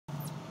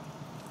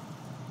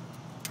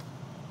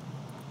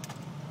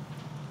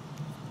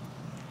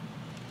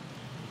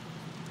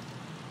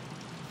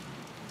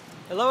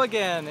Hello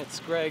again, it's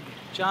Greg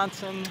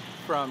Johnson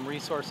from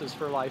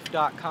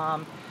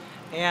resourcesforlife.com,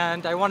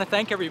 and I want to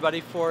thank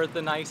everybody for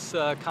the nice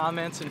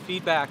comments and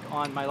feedback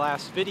on my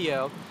last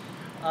video.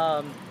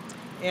 And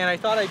I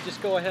thought I'd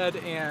just go ahead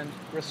and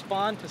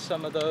respond to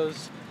some of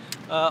those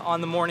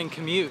on the morning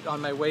commute on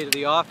my way to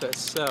the office.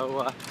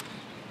 So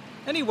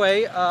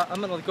anyway,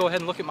 I'm going to go ahead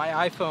and look at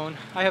my iPhone.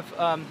 I have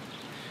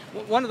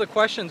one of the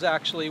questions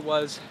actually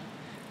was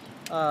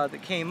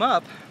that came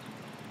up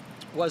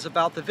was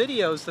about the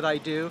videos that I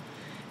do,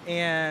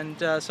 and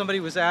somebody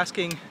was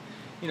asking,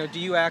 you know, do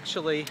you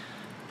actually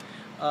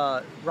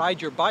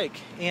ride your bike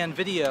and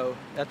video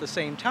at the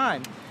same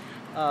time?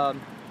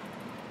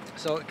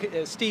 So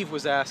Steve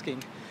was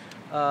asking.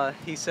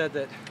 He said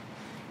that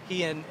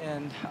he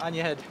and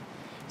Anya had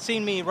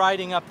seen me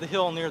riding up the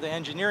hill near the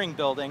engineering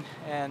building,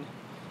 and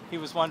he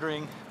was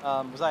wondering,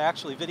 was I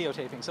actually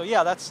videotaping? So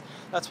yeah, that's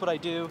what I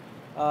do.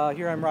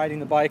 Here I'm riding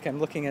the bike. I'm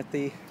looking at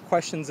the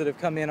questions that have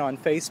come in on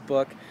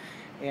Facebook,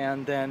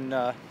 and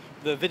then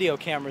the video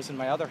camera's in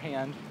my other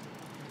hand.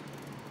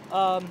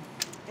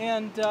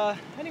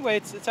 Anyway,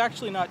 it's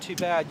actually not too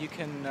bad. You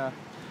can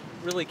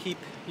really keep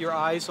your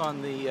eyes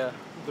on the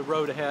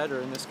road ahead, or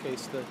in this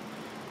case the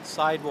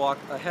sidewalk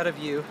ahead of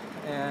you,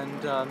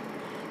 and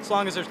as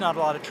long as there's not a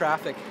lot of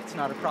traffic, it's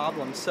not a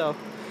problem. So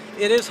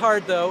it is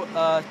hard though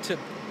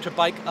to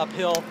bike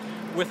uphill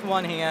with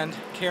one hand,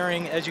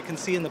 carrying, as you can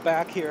see in the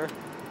back here,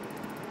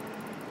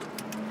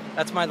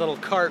 that's my little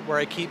cart where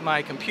I keep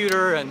my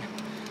computer and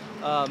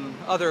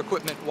other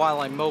equipment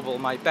while I'm mobile.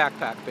 My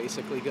backpack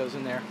basically goes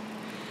in there.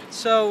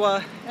 So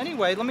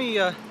anyway, let me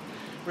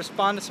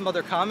respond to some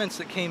other comments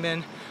that came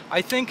in.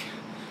 I think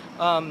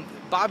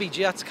Bobby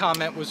Jett's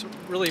comment was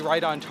really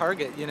right on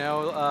target, you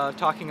know,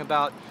 talking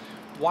about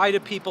why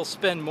do people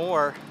spend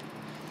more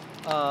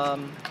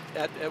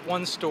at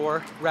one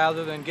store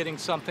rather than getting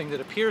something that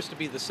appears to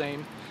be the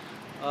same,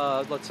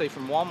 let's say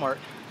from Walmart,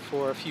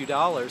 for a few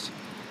dollars.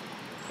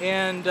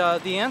 And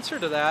the answer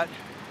to that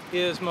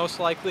is most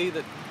likely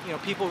that, you know,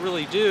 people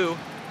really do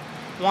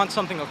want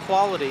something of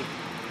quality.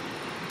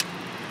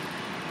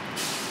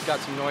 Got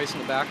some noise in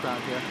the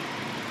background here.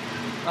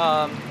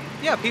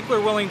 Yeah, people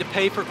are willing to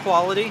pay for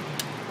quality.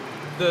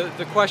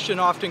 The question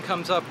often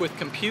comes up with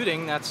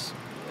computing. That's,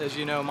 as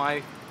you know,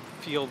 my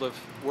field of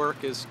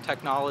work is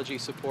technology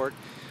support.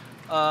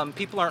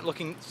 People aren't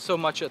looking so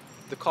much at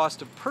the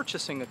cost of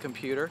purchasing a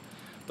computer,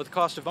 but the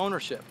cost of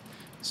ownership.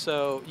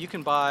 So you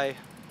can buy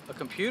a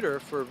computer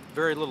for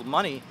very little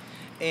money,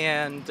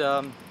 and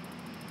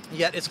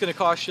yet it's going to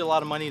cost you a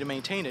lot of money to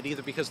maintain it,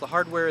 either because the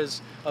hardware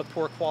is of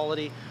poor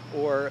quality,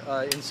 or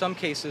in some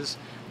cases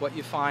what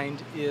you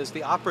find is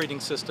the operating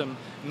system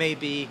may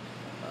be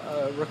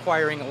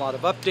requiring a lot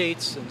of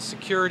updates and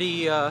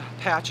security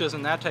patches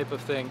and that type of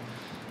thing.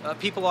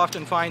 People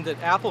often find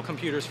that Apple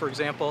computers, for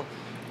example,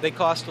 they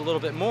cost a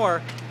little bit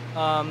more,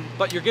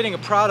 but you're getting a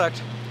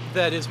product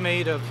that is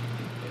made of,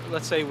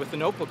 let's say with the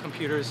notebook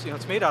computers, you know,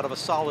 it's made out of a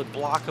solid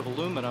block of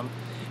aluminum,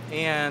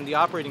 and the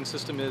operating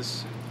system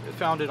is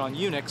founded on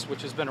Unix,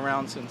 which has been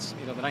around since,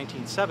 you know, the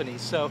 1970s.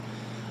 So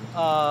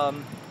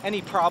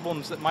any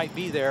problems that might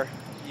be there,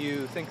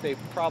 you think they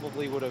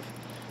probably would have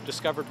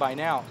discovered by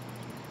now.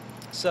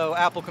 So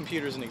Apple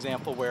computer is an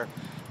example where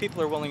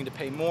people are willing to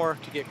pay more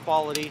to get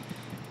quality,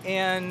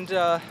 and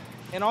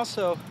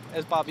also,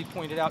 as Bobby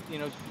pointed out, you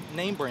know,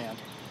 name brand.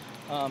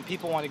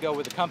 People want to go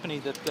with a company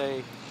that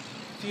they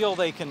feel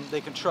they can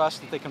trust,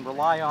 that they can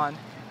rely on,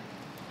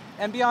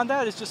 and beyond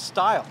that is just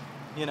style,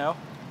 you know,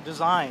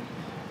 design.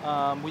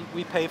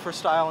 We pay for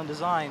style and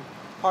design.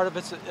 Part of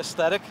it's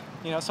aesthetic,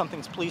 you know,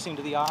 something's pleasing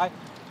to the eye,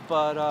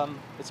 but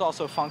it's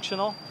also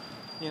functional.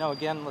 You know,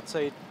 again, let's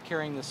say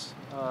carrying this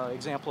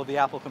example of the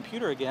Apple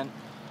computer again,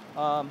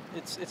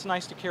 it's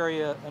nice to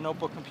carry a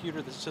notebook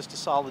computer that's just a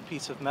solid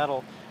piece of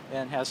metal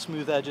and has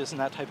smooth edges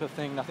and that type of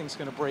thing. Nothing's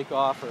going to break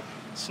off or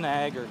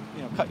snag or,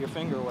 you know, cut your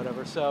finger or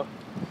whatever. So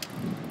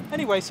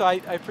anyway, so I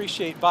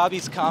appreciate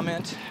Bobby's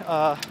comment.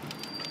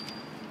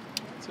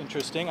 It's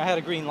interesting. I had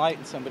a green light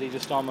and somebody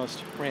just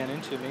almost ran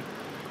into me.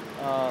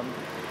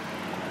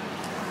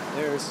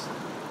 There's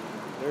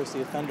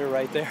the offender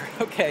right there.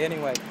 Okay,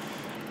 anyway,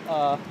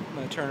 I'm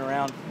going to turn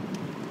around.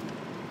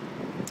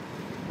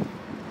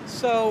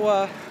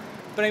 So,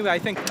 but anyway, I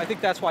think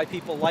that's why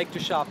people like to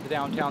shop the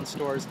downtown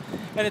stores,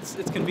 and it's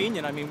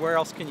convenient. I mean, where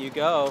else can you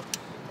go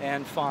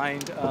and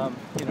find,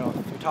 you know,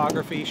 a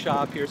photography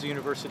shop? Here's a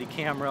university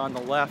camera on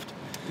the left,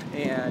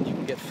 and you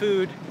can get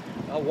food,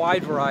 a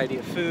wide variety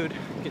of food.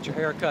 Get your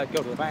hair cut,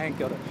 go to the bank,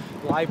 go to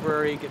the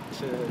library, get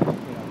to, you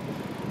know,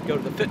 go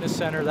to the fitness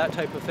center, that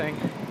type of thing.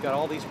 You've got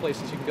all these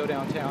places you can go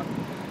downtown,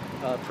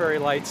 Prairie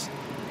Lights,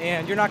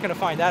 and you're not going to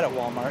find that at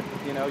Walmart.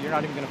 You know, you're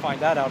not even going to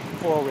find that out at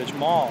Coral Ridge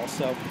Mall.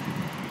 So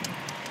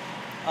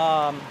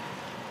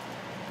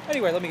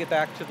anyway, let me get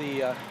back to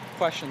the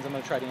questions. I'm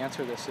going to try to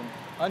answer this in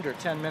under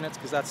 10 minutes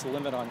because that's the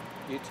limit on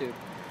YouTube.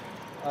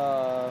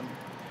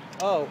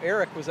 Oh,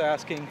 Eric was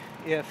asking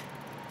if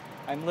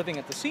I'm living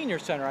at the senior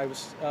center. I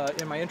was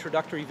in my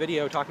introductory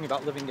video talking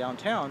about living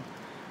downtown.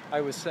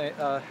 I was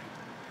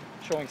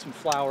showing some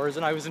flowers,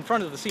 and I was in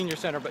front of the senior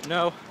center, but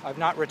no, I've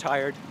not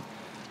retired.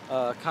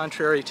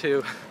 Contrary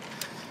to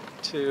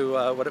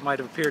what it might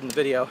have appeared in the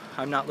video,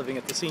 I'm not living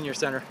at the senior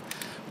center,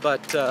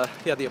 but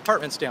yeah, the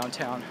apartments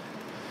downtown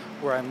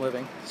where I'm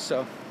living.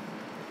 So,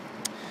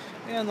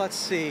 and let's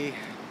see,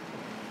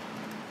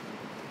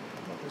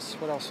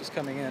 what else was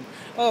coming in?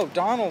 Oh,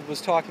 Donald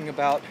was talking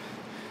about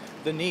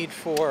the need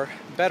for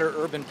better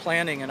urban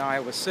planning in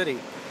Iowa City.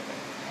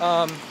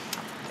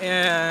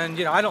 And,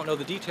 you know, I don't know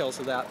the details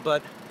of that,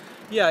 but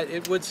yeah,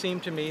 it would seem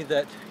to me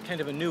that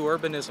kind of a new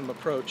urbanism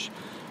approach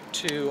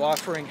to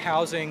offering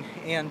housing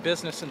and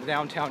business in the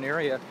downtown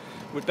area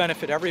would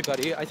benefit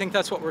everybody. I think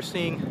that's what we're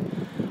seeing,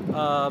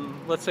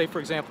 let's say, for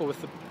example,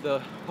 with the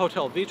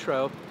Hotel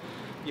Vitro.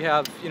 You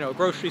have, you know, a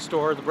grocery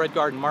store, the Bread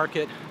Garden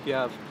Market, you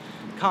have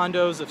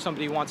condos. If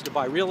somebody wants to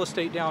buy real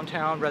estate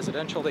downtown,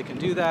 residential, they can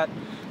do that.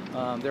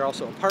 There are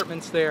also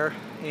apartments there,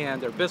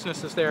 and there are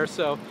businesses there,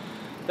 so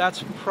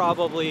that's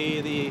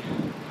probably the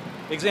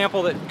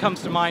example that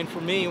comes to mind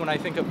for me when I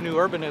think of new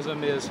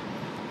urbanism is,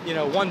 you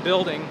know, one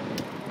building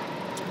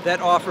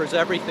that offers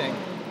everything,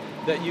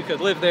 that you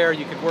could live there,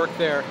 you could work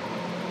there,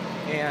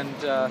 and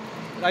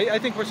I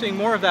think we're seeing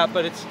more of that,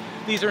 but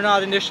these are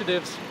not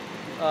initiatives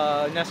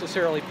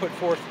necessarily put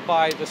forth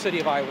by the city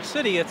of Iowa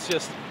City. It's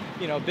just,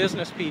 you know,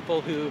 business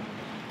people who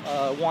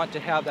want to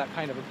have that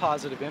kind of a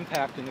positive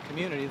impact in the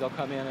community. They'll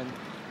come in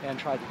and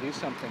try to do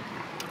something.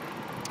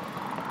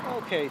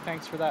 Okay,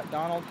 thanks for that,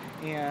 Donald.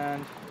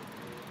 And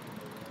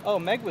oh,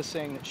 Meg was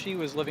saying that she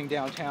was living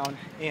downtown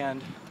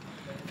and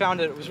found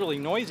that it was really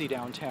noisy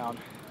downtown.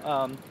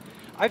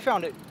 I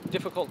found it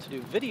difficult to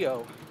do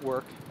video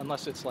work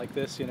unless it's like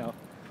this, you know.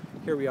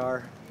 Here we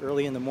are,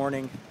 early in the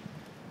morning.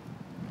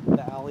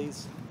 The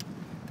alleys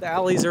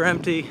are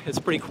empty. It's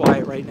pretty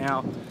quiet right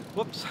now.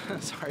 Whoops,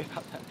 sorry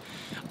about that.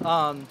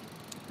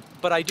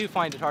 But I do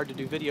find it hard to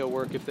do video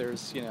work if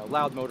there's, you know,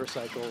 loud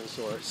motorcycles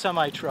or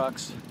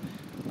semi-trucks,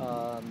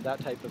 that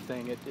type of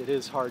thing. It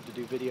is hard to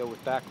do video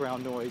with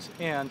background noise,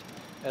 and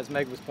as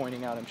Meg was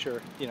pointing out, I'm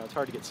sure, you know, it's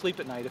hard to get sleep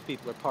at night if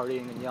people are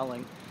partying and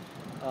yelling.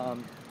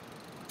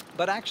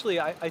 But actually,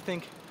 I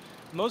think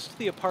most of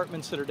the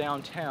apartments that are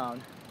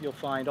downtown, you'll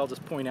find, I'll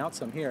just point out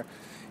some here,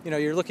 you know,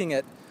 you're looking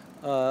at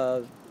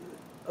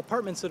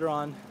apartments that are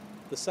on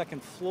the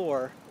second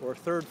floor or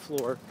third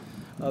floor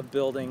of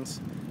buildings,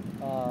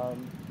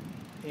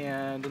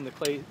 and in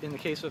the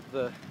case of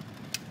the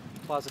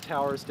Plaza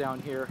Towers down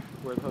here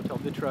where the Hotel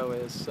Vitro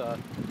is,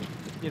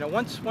 you know,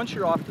 once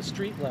you're off the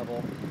street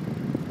level,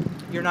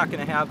 you're not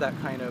going to have that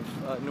kind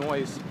of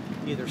noise,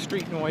 either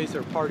street noise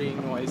or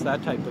partying noise,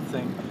 that type of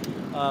thing.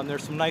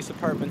 There's some nice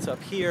apartments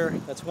up here.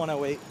 That's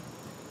 108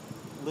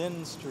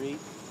 Lynn Street,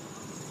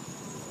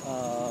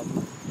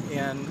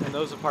 and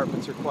those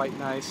apartments are quite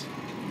nice.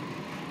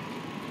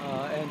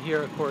 And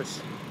here, of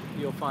course,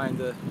 you'll find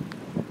the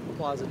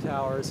Plaza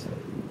Towers,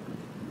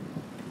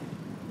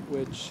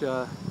 which,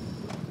 let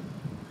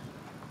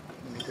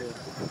me get a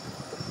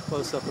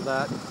close-up of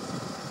that.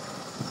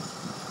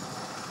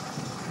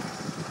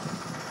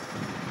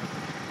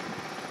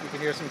 You can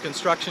hear some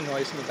construction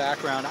noise in the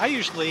background. I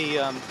usually,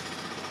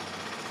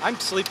 I'm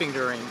sleeping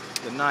during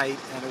the night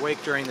and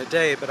awake during the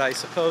day, but I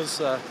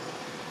suppose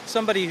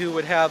somebody who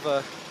would have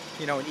a,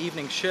 you know, an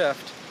evening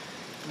shift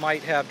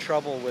might have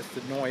trouble with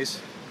the noise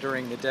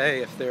during the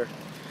day if they're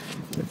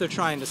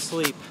trying to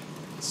sleep.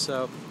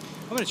 So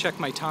I'm going to check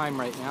my time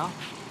right now.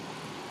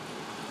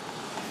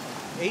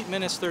 8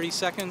 minutes 30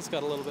 seconds,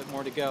 got a little bit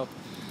more to go.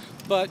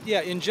 But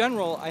yeah, in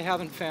general, I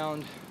haven't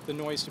found the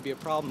noise to be a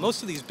problem.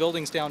 Most of these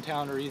buildings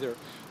downtown are either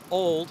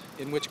old,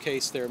 in which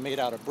case they're made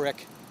out of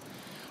brick,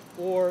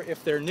 or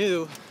if they're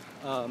new,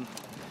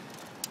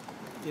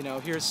 you know,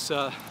 here's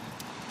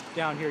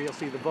down here you'll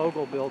see the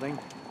Vogel building.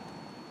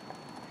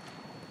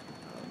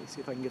 Let me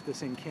see if I can get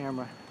this in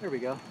camera. There we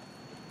go.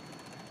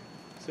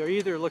 So you're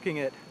either looking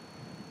at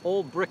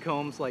old brick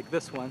homes like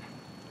this one,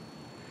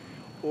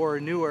 or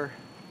newer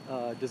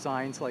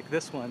designs like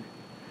this one,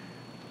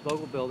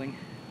 Vogel building.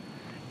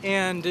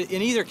 And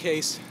in either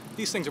case,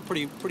 these things are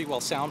pretty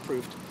well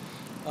soundproofed.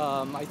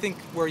 I think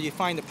where you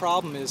find the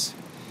problem is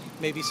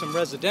maybe some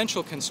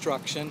residential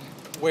construction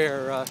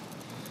where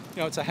you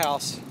know, it's a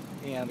house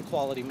and the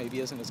quality maybe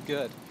isn't as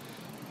good.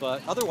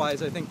 But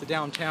otherwise, I think the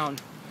downtown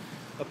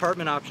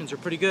apartment options are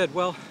pretty good.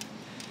 Well,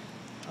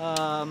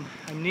 I'm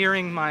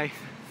nearing my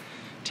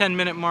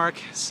 10-minute mark,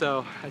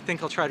 so I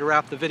think I'll try to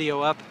wrap the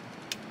video up.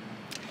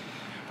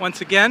 Once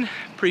again,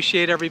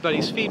 appreciate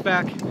everybody's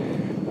feedback.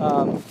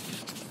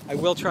 I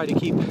will try to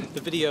keep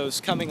the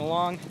videos coming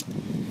along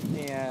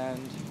and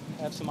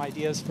have some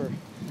ideas for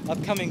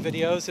upcoming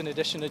videos in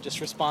addition to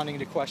just responding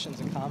to questions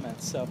and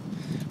comments. So,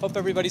 hope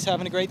everybody's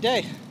having a great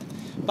day.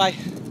 Bye.